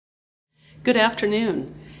Good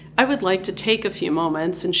afternoon. I would like to take a few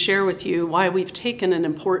moments and share with you why we've taken an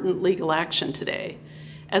important legal action today.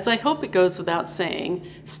 As I hope it goes without saying,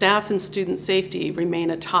 staff and student safety remain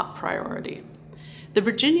a top priority. The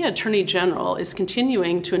Virginia Attorney General is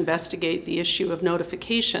continuing to investigate the issue of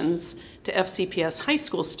notifications to FCPS high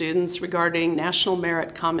school students regarding national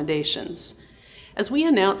merit commendations. As we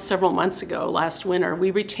announced several months ago last winter,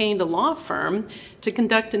 we retained a law firm to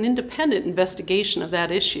conduct an independent investigation of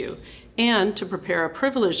that issue and to prepare a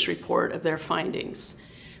privileged report of their findings.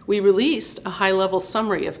 We released a high-level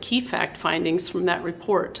summary of key fact findings from that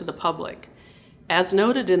report to the public. As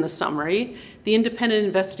noted in the summary, the independent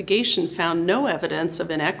investigation found no evidence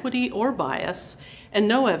of inequity or bias and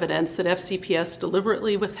no evidence that FCPS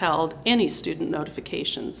deliberately withheld any student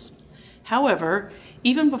notifications. However,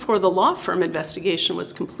 even before the law firm investigation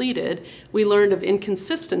was completed, we learned of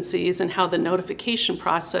inconsistencies in how the notification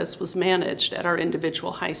process was managed at our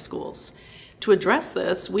individual high schools. To address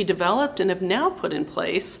this, we developed and have now put in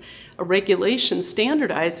place a regulation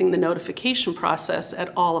standardizing the notification process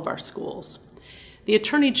at all of our schools. The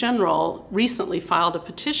Attorney General recently filed a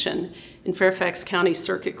petition in Fairfax County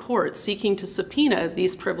Circuit Court seeking to subpoena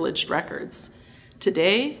these privileged records.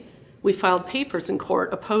 Today, we filed papers in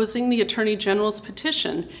court opposing the Attorney General's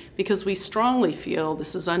petition because we strongly feel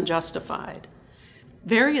this is unjustified.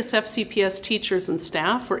 Various FCPS teachers and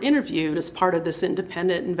staff were interviewed as part of this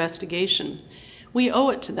independent investigation. We owe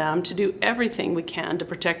it to them to do everything we can to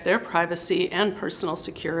protect their privacy and personal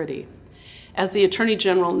security. As the Attorney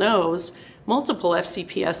General knows, multiple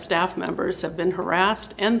FCPS staff members have been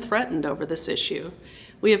harassed and threatened over this issue.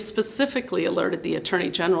 We have specifically alerted the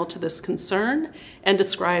Attorney General to this concern and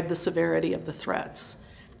described the severity of the threats.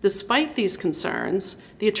 Despite these concerns,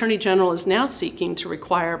 the Attorney General is now seeking to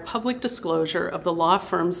require public disclosure of the law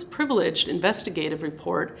firm's privileged investigative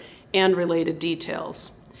report and related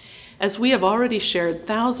details. As we have already shared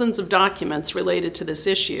thousands of documents related to this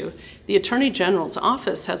issue, the Attorney General's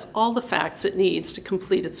office has all the facts it needs to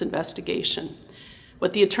complete its investigation.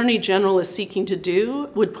 What the Attorney General is seeking to do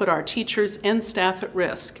would put our teachers and staff at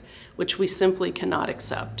risk, which we simply cannot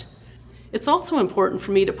accept. It's also important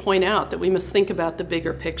for me to point out that we must think about the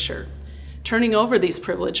bigger picture. Turning over these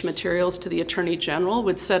privileged materials to the Attorney General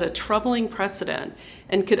would set a troubling precedent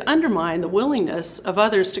and could undermine the willingness of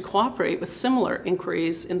others to cooperate with similar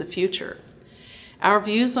inquiries in the future. Our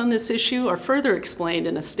views on this issue are further explained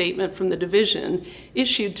in a statement from the division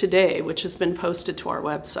issued today, which has been posted to our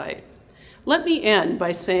website. Let me end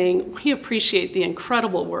by saying we appreciate the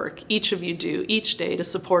incredible work each of you do each day to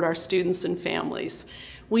support our students and families.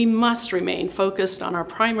 We must remain focused on our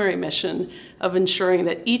primary mission of ensuring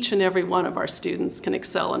that each and every one of our students can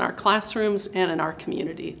excel in our classrooms and in our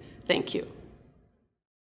community. Thank you.